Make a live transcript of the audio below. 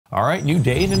All right, new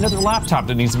day and another laptop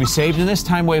that needs to be saved, and this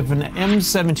time we have an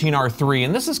M17R3,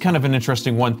 and this is kind of an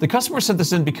interesting one. The customer sent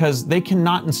this in because they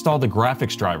cannot install the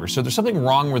graphics driver, so there's something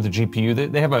wrong with the GPU.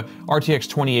 They have a RTX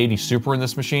 2080 Super in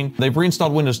this machine. They've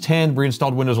reinstalled Windows 10,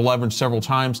 reinstalled Windows 11 several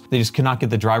times. They just cannot get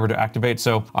the driver to activate,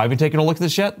 so I haven't taken a look at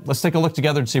this yet. Let's take a look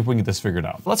together and see if we can get this figured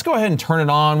out. Let's go ahead and turn it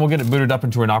on. We'll get it booted up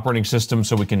into an operating system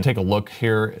so we can take a look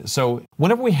here. So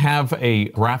whenever we have a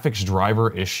graphics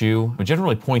driver issue, it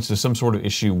generally points to some sort of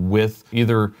issue with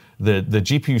either the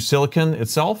GPU silicon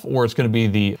itself, or it's going to be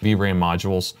the VRAM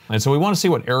modules. And so we want to see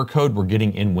what error code we're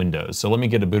getting in Windows. So let me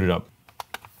get it booted up.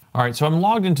 All right, so I'm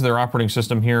logged into their operating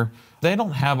system here. They don't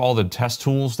have all the test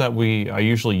tools that I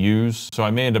usually use, so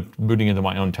I may end up booting into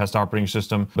my own test operating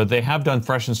system, but they have done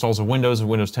fresh installs of Windows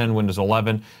 10, Windows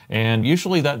 11, and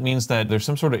usually that means that there's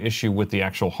some sort of issue with the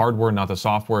actual hardware, not the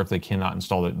software, if they cannot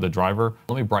install the driver.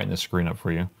 Let me brighten the screen up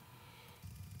for you.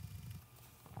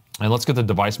 And let's get the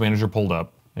device manager pulled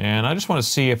up. And I just want to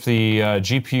see if the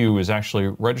GPU is actually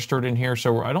registered in here.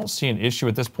 So I don't see an issue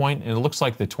at this point. And it looks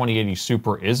like the 2080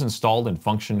 Super is installed and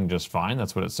functioning just fine.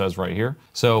 That's what it says right here.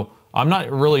 So I'm not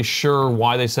really sure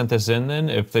why they sent this in then,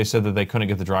 if they said that they couldn't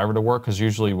get the driver to work, because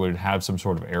usually we would have some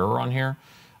sort of error on here.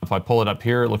 If I pull it up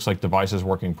here, it looks like device is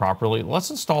working properly.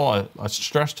 Let's install a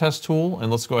stress test tool,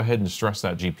 and let's go ahead and stress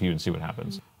that GPU and see what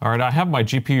happens. All right, I have my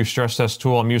GPU stress test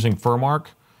tool. I'm using Furmark.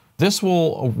 This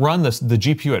will run the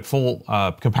GPU at full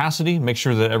capacity, make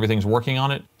sure that everything's working on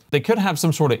it. They could have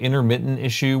some sort of intermittent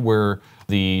issue where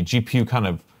the GPU kind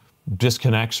of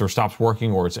disconnects or stops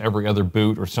working, or it's every other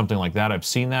boot or something like that. I've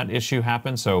seen that issue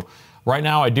happen. So right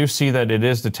now I do see that it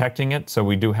is detecting it. So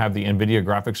we do have the Nvidia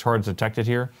graphics cards detected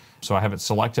here. So I have it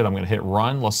selected. I'm going to hit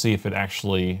run. Let's see if it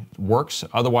actually works.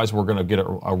 Otherwise, we're going to get a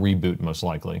reboot most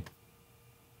likely.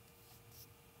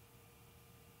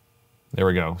 There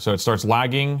we go. So it starts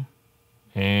lagging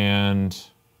and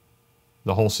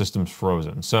the whole system's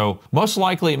frozen. So most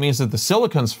likely it means that the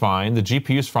silicon's fine, the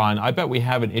GPU's fine. I bet we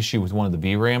have an issue with one of the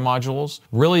VRAM modules.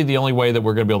 Really the only way that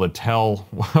we're gonna be able to tell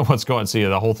what's going on, see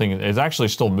the whole thing is actually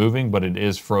still moving, but it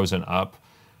is frozen up.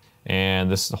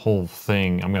 And this whole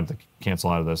thing, I'm gonna have to cancel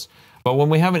out of this. But when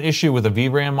we have an issue with a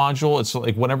VRAM module, it's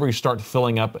like whenever you start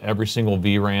filling up every single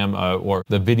VRAM or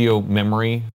the video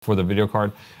memory for the video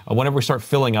card, whenever we start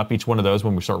filling up each one of those,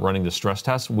 when we start running the stress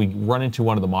test, we run into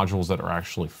one of the modules that are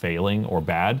actually failing or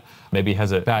bad. Maybe it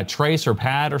has a bad trace or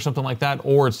pad or something like that,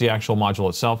 or it's the actual module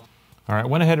itself. All right, I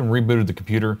went ahead and rebooted the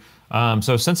computer.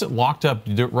 So since it locked up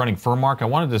running Furmark, I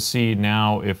wanted to see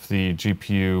now if the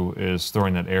GPU is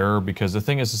throwing that error, because the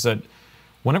thing is that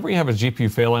whenever you have a GPU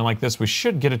failing like this, we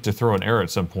should get it to throw an error at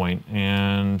some point,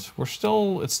 and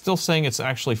it's still saying it's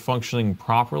actually functioning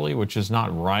properly, which is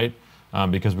not right,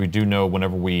 because we do know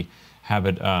whenever we have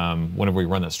it, whenever we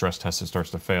run that stress test, it starts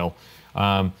to fail.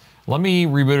 Let me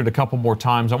reboot it a couple more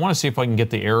times. I want to see if I can get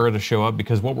the error to show up,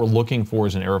 because what we're looking for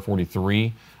is an error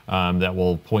 43 that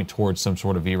will point towards some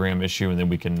sort of VRAM issue, and then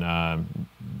we can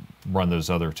run those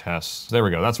other tests. There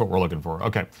we go, that's what we're looking for.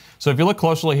 Okay, so if you look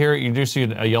closely here, you do see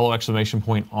a yellow exclamation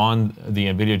point on the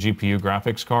Nvidia GPU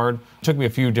graphics card. It took me a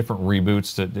few different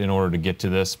reboots in order to get to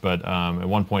this, but at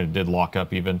one point it did lock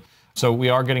up even. So we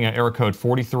are getting an error code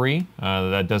 43.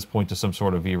 That does point to some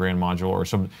sort of VRAM module or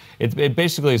some, it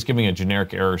basically is giving a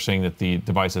generic error saying that the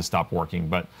device has stopped working.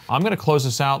 But I'm gonna close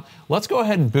this out. Let's go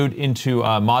ahead and boot into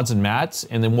mods and mats,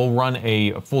 and then we'll run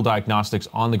a full diagnostics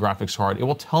on the graphics card. It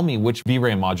will tell me which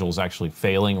VRAM module is actually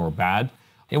failing or bad.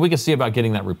 And we can see about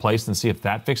getting that replaced and see if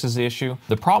that fixes the issue.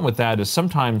 The problem with that is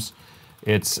sometimes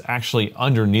it's actually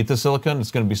underneath the silicon. It's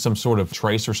going to be some sort of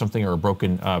trace or something, or a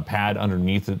broken pad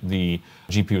underneath the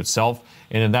GPU itself.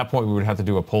 And at that point, we would have to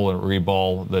do a pull and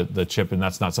reball the chip, and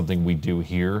that's not something we do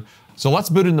here. So let's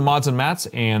boot into mods and mats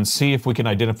and see if we can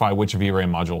identify which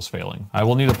VRAM module is failing. I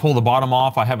will need to pull the bottom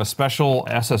off. I have a special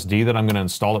SSD that I'm going to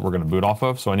install that we're going to boot off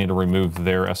of, so I need to remove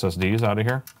their SSDs out of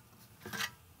here.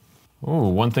 Ooh,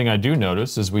 one thing I do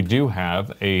notice is we do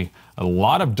have a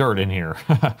lot of dirt in here.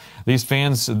 These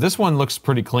fans, this one looks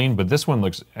pretty clean, but this one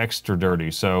looks extra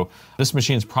dirty. So this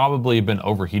machine's probably been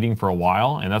overheating for a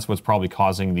while, and that's what's probably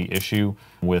causing the issue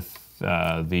with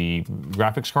the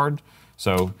graphics card.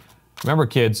 So remember,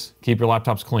 kids, keep your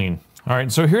laptops clean. All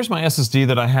right, so here's my SSD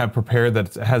that I have prepared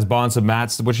that has bonds and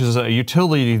mats, which is a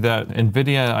utility that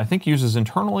NVIDIA, I think, uses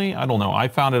internally. I don't know. I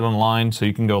found it online, so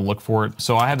you can go look for it.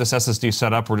 So I have this SSD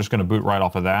set up. We're just going to boot right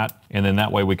off of that, and then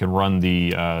that way we can run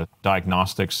the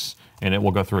diagnostics, and it will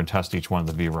go through and test each one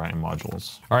of the VRAM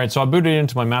modules. All right, so I booted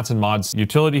into my mats and mods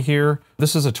utility here.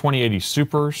 This is a 2080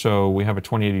 Super, so we have a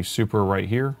 2080 Super right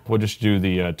here. We'll just do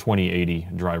the 2080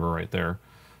 driver right there.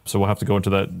 So we'll have to go into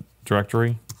that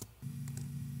directory.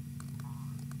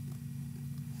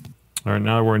 All right,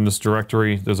 now we're in this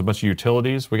directory. There's a bunch of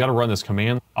utilities. We got to run this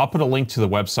command. I'll put a link to the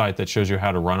website that shows you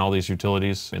how to run all these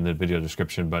utilities in the video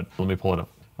description, but let me pull it up.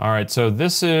 All right, so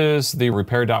this is the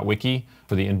repair.wiki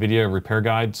for the Nvidia repair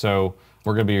guide. So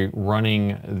we're going to be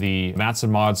running the mats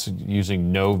and mods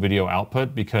using no video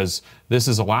output because this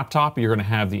is a laptop. You're going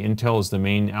to have the Intel as the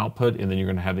main output, and then you're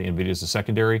going to have the Nvidia as the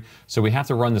secondary. So we have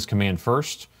to run this command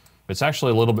first. It's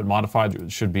actually a little bit modified.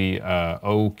 It should be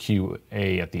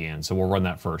OQA at the end. So we'll run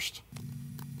that first.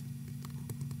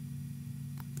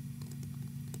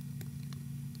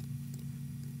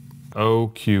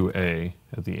 OQA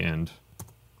at the end.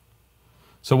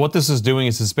 So what this is doing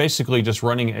is it's basically just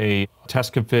running a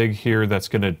test config here that's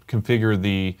going to configure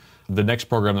the next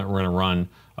program that we're going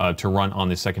to run on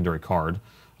the secondary card.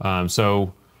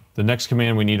 So the next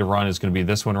command we need to run is going to be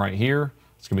this one right here.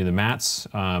 It's going to be the mats.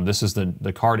 This is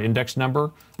the card index number.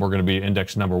 We're going to be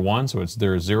index number 1, so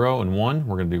there's 0 and 1.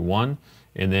 We're going to do 1.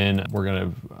 And then we're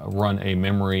going to run a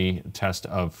memory test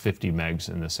of 50 megs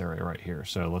in this area right here.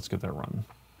 So let's get that run.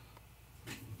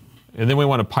 And then we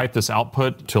want to pipe this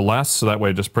output to less, so that way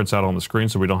it just prints out on the screen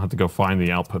so we don't have to go find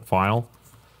the output file.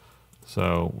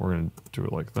 So we're going to do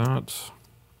it like that.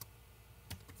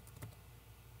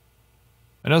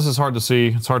 I know this is hard to see.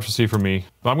 It's hard to see for me.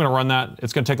 But I'm going to run that.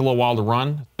 It's going to take a little while to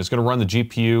run. It's going to run the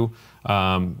GPU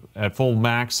at full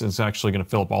max. It's actually going to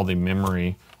fill up all the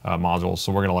memory modules,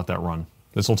 so we're going to let that run.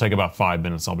 This will take about 5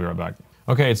 minutes. I'll be right back.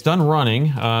 Okay, it's done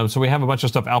running. So we have a bunch of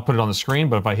stuff outputted on the screen,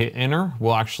 but if I hit enter,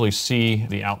 we'll actually see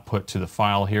the output to the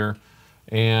file here.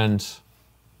 And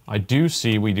I do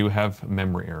see we do have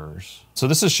memory errors. So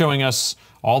this is showing us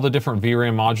all the different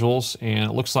VRAM modules, and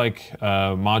it looks like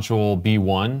module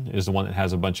B1 is the one that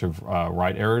has a bunch of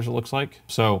write errors, it looks like.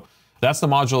 So that's the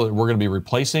module that we're going to be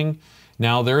replacing.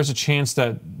 Now, there is a chance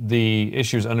that the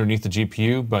issue is underneath the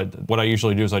GPU, but what I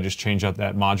usually do is I just change out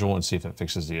that module and see if it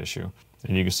fixes the issue.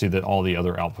 And you can see that all the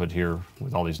other output here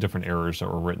with all these different errors that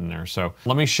were written there. So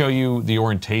let me show you the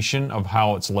orientation of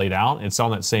how it's laid out. It's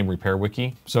on that same repair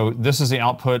wiki. So this is the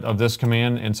output of this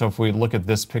command. And so if we look at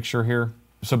this picture here,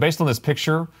 so based on this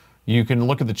picture, you can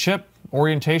look at the chip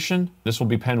orientation. This will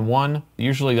be pen 1.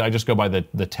 Usually I just go by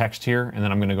the text here, and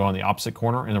then I'm going to go on the opposite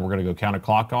corner, and then we're going to go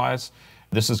counterclockwise.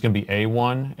 This is going to be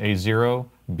A1, A0,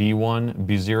 B1,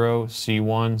 B0,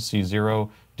 C1, C0,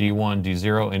 D1,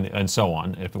 D0, and so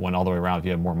on. If it went all the way around, if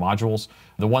you have more modules.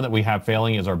 The one that we have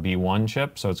failing is our B1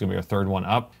 chip, so it's going to be our third one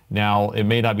up. Now, it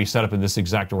may not be set up in this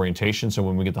exact orientation, so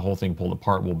when we get the whole thing pulled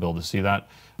apart, we'll be able to see that.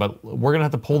 But we're going to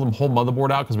have to pull the whole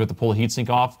motherboard out because we have to pull the heatsink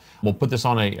off. We'll put this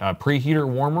on a preheater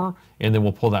warmer, and then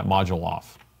we'll pull that module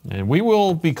off. And we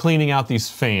will be cleaning out these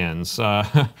fans.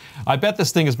 I bet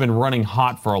this thing has been running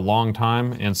hot for a long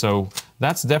time, and so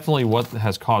that's definitely what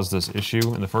has caused this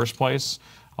issue in the first place.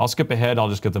 I'll skip ahead, I'll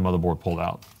just get the motherboard pulled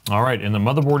out. All right, and the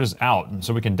motherboard is out, and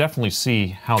so we can definitely see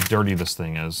how dirty this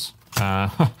thing is.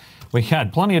 We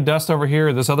had plenty of dust over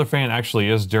here. This other fan actually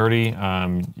is dirty.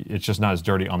 It's just not as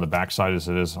dirty on the back side as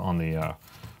it is on the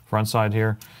front side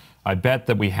here. I bet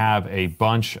that we have a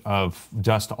bunch of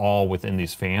dust all within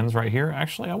these fans right here.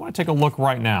 Actually, I want to take a look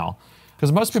right now,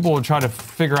 because most people will try to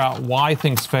figure out why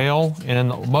things fail, and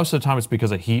most of the time it's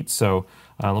because of heat. So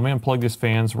let me unplug these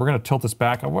fans. We're going to tilt this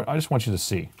back. I just want you to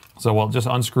see. So we'll just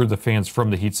unscrew the fans from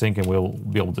the heatsink, and we'll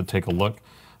be able to take a look.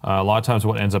 A lot of times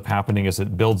what ends up happening is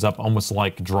it builds up almost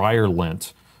like dryer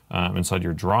lint inside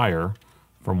your dryer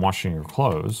from washing your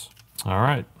clothes. All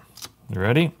right, you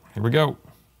ready? Here we go.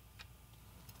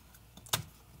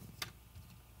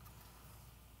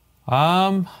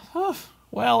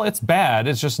 Well, it's bad.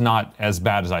 It's just not as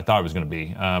bad as I thought it was going to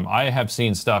be. I have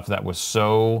seen stuff that was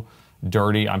so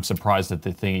dirty, I'm surprised that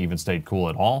the thing even stayed cool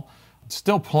at all. It's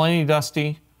still plenty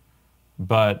dusty,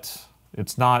 but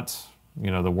it's not,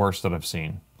 you know, the worst that I've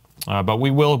seen. But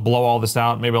we will blow all this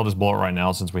out. Maybe I'll just blow it right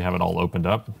now since we have it all opened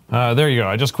up. There you go.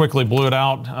 I just quickly blew it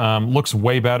out. Looks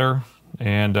way better.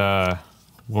 And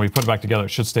when we put it back together, it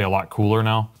should stay a lot cooler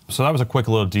now. So that was a quick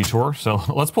little detour. So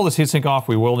let's pull this heatsink off.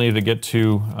 We will need to get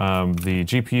to the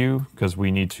GPU because we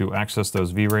need to access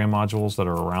those VRAM modules that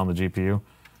are around the GPU.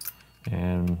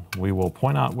 And we will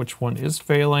point out which one is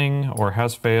failing or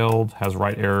has failed, has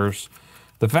write errors.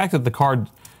 The fact that the card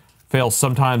fails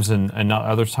sometimes and not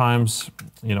other times,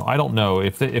 you know, I don't know.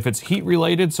 If it's heat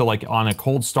related, so like on a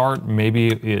cold start, maybe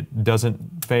it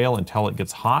doesn't fail until it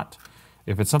gets hot.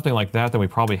 If it's something like that, then we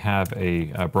probably have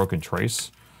a broken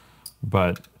trace,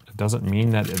 but it doesn't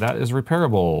mean that that is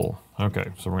repairable. Okay,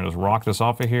 so we're gonna just rock this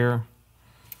off of here.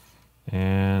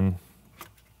 And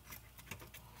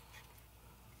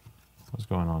what's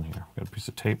going on here? Got a piece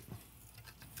of tape.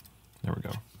 There we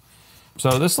go.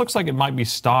 So this looks like it might be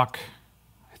stock.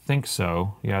 I think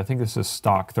so. Yeah, I think this is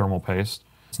stock thermal paste.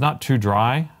 It's not too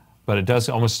dry, but it does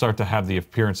almost start to have the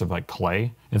appearance of like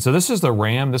clay. And so this is the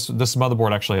RAM. This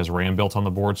motherboard actually has RAM built on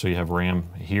the board, so you have RAM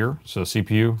here. So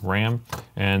CPU, RAM,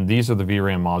 and these are the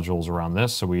VRAM modules around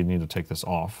this, so we need to take this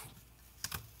off.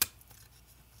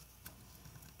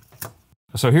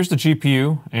 So here's the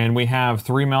GPU, and we have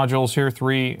 3 modules here,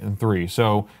 3 and 3.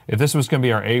 So if this was going to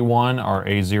be our A1, our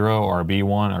A0, our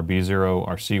B1, our B0,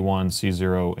 our C1,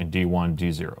 C0, and D1,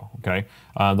 D0, okay?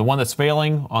 The one that's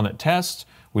failing on that test,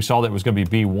 we saw that it was going to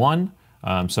be B1.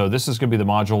 So this is going to be the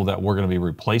module that we're going to be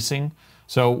replacing.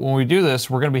 So when we do this,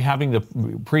 we're going to be having to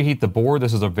preheat the board.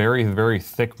 This is a very, very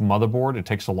thick motherboard. It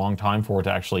takes a long time for it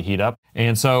to actually heat up.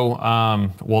 And so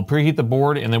we'll preheat the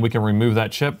board and then we can remove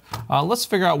that chip. Let's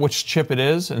figure out which chip it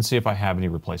is and see if I have any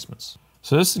replacements.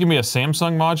 So this is going to be a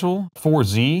Samsung module,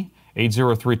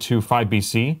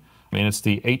 4Z80325BC, and it's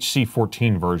the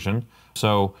HC14 version.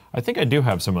 So I think I do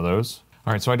have some of those.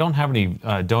 All right, so I don't have any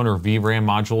donor VRAM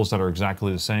modules that are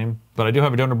exactly the same, but I do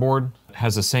have a donor board. It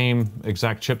has the same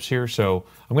exact chips here, so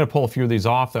I'm gonna pull a few of these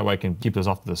off, that way I can keep those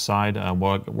off to the side.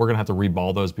 We're gonna have to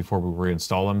reball those before we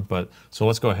reinstall them, so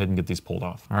let's go ahead and get these pulled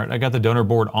off. All right, I got the donor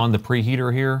board on the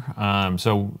preheater here.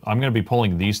 So I'm gonna be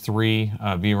pulling these 3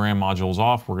 VRAM modules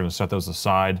off. We're gonna set those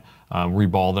aside,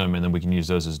 reball them, and then we can use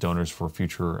those as donors for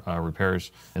future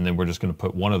repairs. And then we're just gonna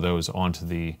put one of those onto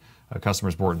the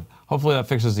customer's board. Hopefully that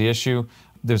fixes the issue.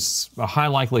 There's a high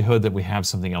likelihood that we have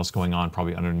something else going on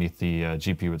probably underneath the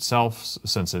GPU itself,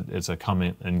 since it's a come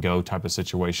and go type of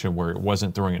situation where it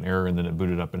wasn't throwing an error and then it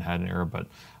booted up and had an error, but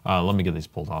let me get these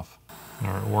pulled off.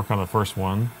 All right, work on the first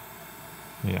one.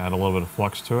 You add a little bit of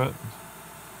flux to it.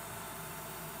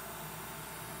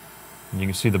 And you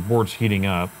can see the board's heating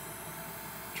up,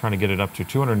 trying to get it up to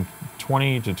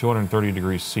 220 to 230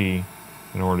 degrees C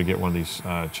in order to get one of these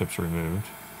chips removed.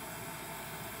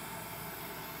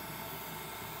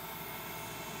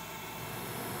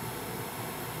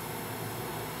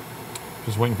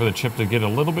 Just waiting for the chip to get a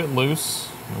little bit loose,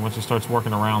 and once it starts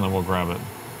working around, then we'll grab it.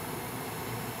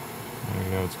 There you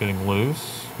go, it's getting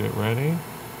loose. Get ready.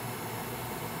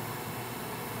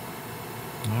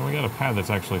 Now we got a pad that's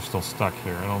actually still stuck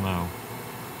here. I don't know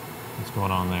what's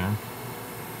going on there.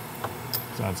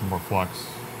 Let's add some more flux.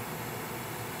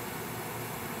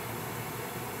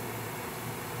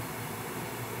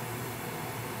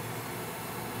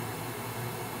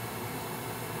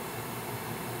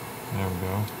 There we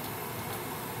go.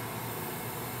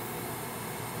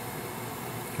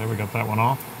 Okay, we got that one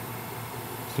off.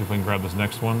 See if we can grab this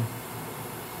next one.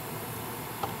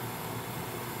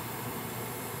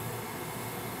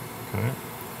 Okay.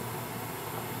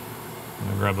 And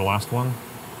then grab the last one.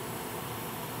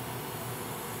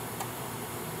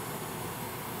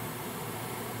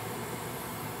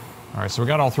 All right, so we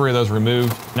got all 3 of those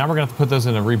removed. Now we're gonna have to put those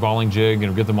in a reballing jig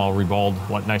and get them all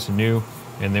reballed nice and new,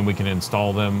 and then we can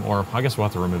install them, or I guess we'll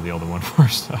have to remove the other one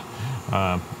first.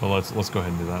 But let's go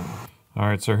ahead and do that. All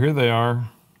right, so here they are,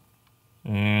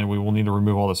 and we will need to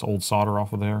remove all this old solder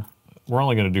off of there. We're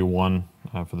only gonna do one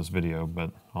for this video,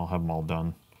 but I'll have them all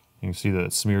done. You can see that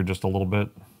it's smeared just a little bit.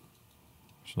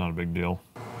 It's not a big deal.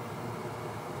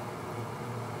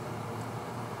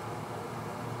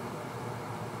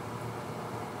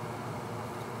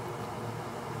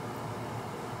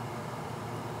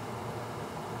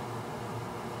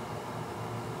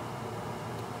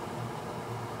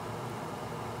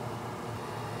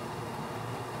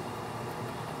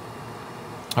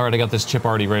 All right, I got this chip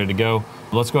already ready to go.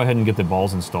 Let's go ahead and get the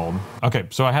balls installed. Okay,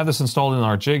 so I have this installed in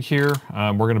our jig here.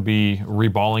 We're gonna be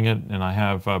reballing it, and I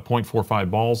have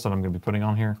 0.45 balls that I'm gonna be putting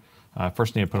on here.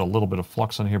 First need to put a little bit of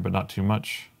flux on here, but not too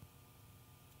much.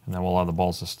 And then we'll allow the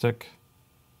balls to stick.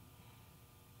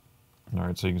 All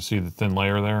right, so you can see the thin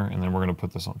layer there, and then we're gonna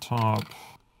put this on top.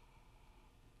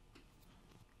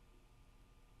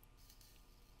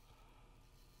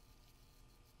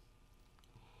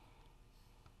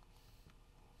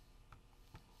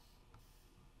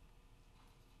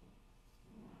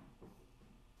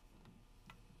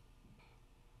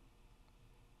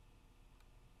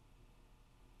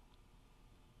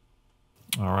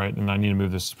 All right, and I need to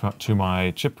move this to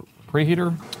my chip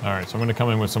preheater. All right, so I'm gonna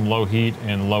come in with some low heat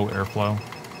and low airflow.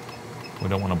 We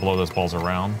don't wanna blow those balls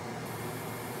around.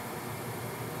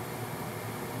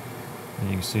 And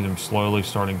you can see them slowly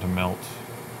starting to melt.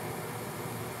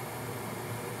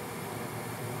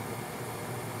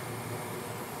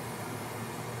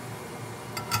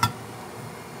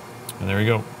 And there you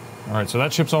go. All right, so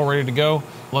that chip's all ready to go.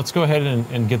 Let's go ahead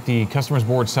and get the customer's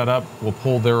board set up. We'll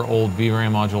pull their old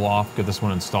VRAM module off, get this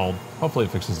one installed. Hopefully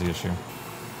it fixes the issue.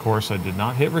 Of course, I did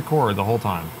not hit record the whole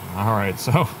time. All right,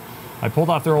 so I pulled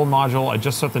off their old module. I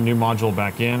just set the new module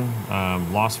back in.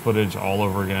 Lost footage all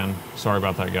over again. Sorry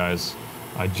about that, guys.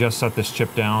 I just set this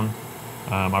chip down.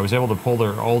 I was able to pull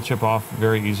their old chip off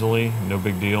very easily, no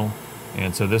big deal.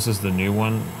 And so this is the new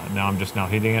one. Now I'm just now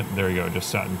heating it. There you go, it just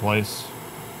sat in place.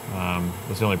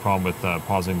 That's the only problem with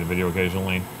pausing the video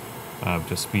occasionally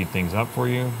to speed things up for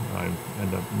you. I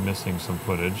end up missing some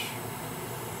footage.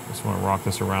 Just want to rock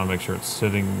this around, make sure it's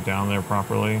sitting down there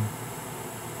properly.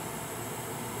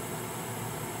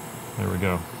 There we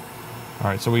go. All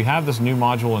right, so we have this new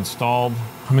module installed.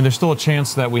 I mean, there's still a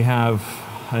chance that we have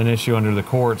an issue under the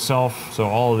core itself. So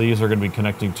all of these are going to be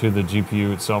connecting to the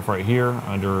GPU itself right here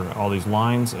under all these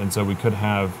lines. And so we could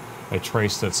have a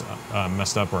trace that's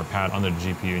messed up or a pad under the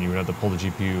GPU, and you would have to pull the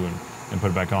GPU and put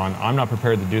it back on. I'm not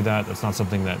prepared to do that. That's not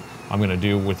something that I'm going to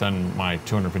do within my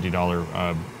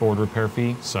 $250 board repair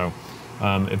fee. So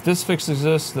if this fix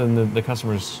exists, then the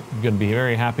customer's going to be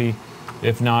very happy.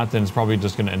 If not, then it's probably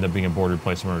just going to end up being a board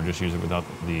replacement or just use it without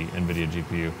the Nvidia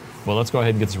GPU. Well, let's go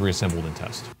ahead and get this reassembled and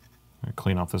test.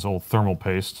 Clean off this old thermal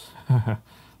paste.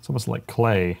 It's almost like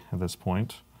clay at this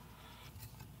point.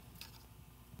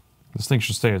 This thing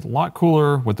should stay a lot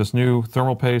cooler with this new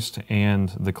thermal paste and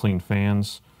the clean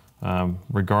fans,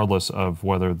 regardless of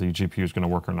whether the GPU is going to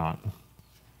work or not.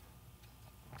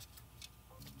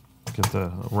 Get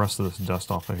the rest of this dust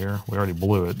off of here. We already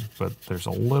blew it, but there's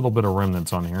a little bit of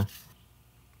remnants on here.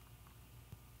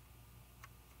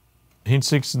 Heat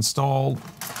sinks installed.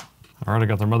 All right, I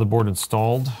got their motherboard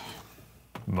installed.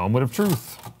 Moment of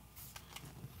truth.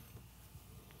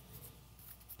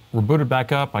 We're booted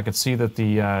back up. I can see that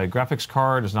the graphics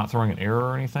card is not throwing an error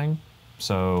or anything.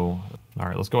 So, all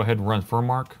right, let's go ahead and run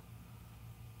firmware.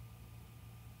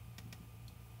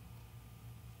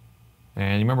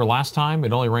 And you remember last time,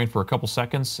 it only ran for a couple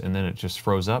seconds and then it just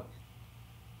froze up.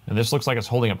 And this looks like it's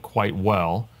holding up quite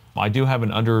well. I do have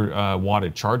an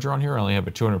under-watted charger on here. I only have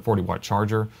a 240-watt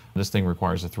charger. This thing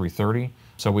requires a 330.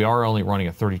 So we are only running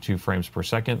at 32 frames per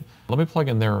second. Let me plug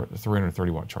in their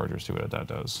 330-watt charger, see what that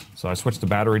does. So I switched the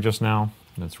battery just now,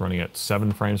 and it's running at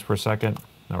 7 frames per second.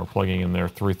 Now we're plugging in their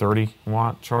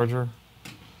 330-watt charger.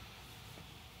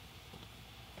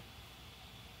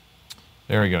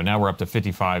 There we go. Now we're up to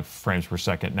 55 frames per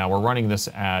second. Now we're running this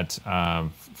at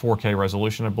 4K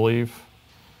resolution, I believe.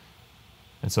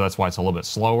 And so that's why it's a little bit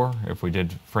slower. If we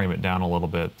did frame it down a little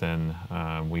bit, then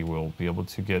we will be able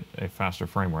to get a faster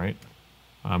frame rate.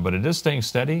 But it is staying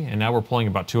steady, and now we're pulling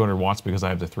about 200 watts because I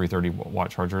have the 330-watt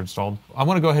charger installed. I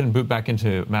want to go ahead and boot back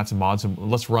into Mats and Mods, and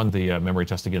let's run the memory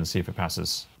test again and see if it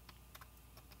passes.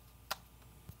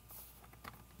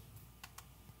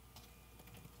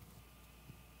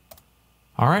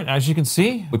 All right, as you can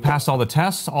see, we passed all the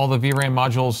tests. All the VRAM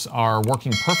modules are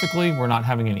working perfectly. We're not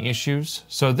having any issues.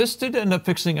 So this did end up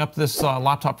fixing up this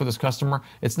laptop for this customer.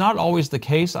 It's not always the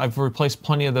case. I've replaced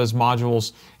plenty of those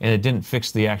modules and it didn't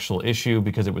fix the actual issue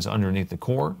because it was underneath the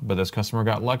core, but this customer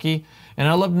got lucky. And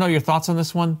I'd love to know your thoughts on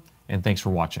this one, and thanks for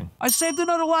watching. I saved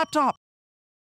another laptop.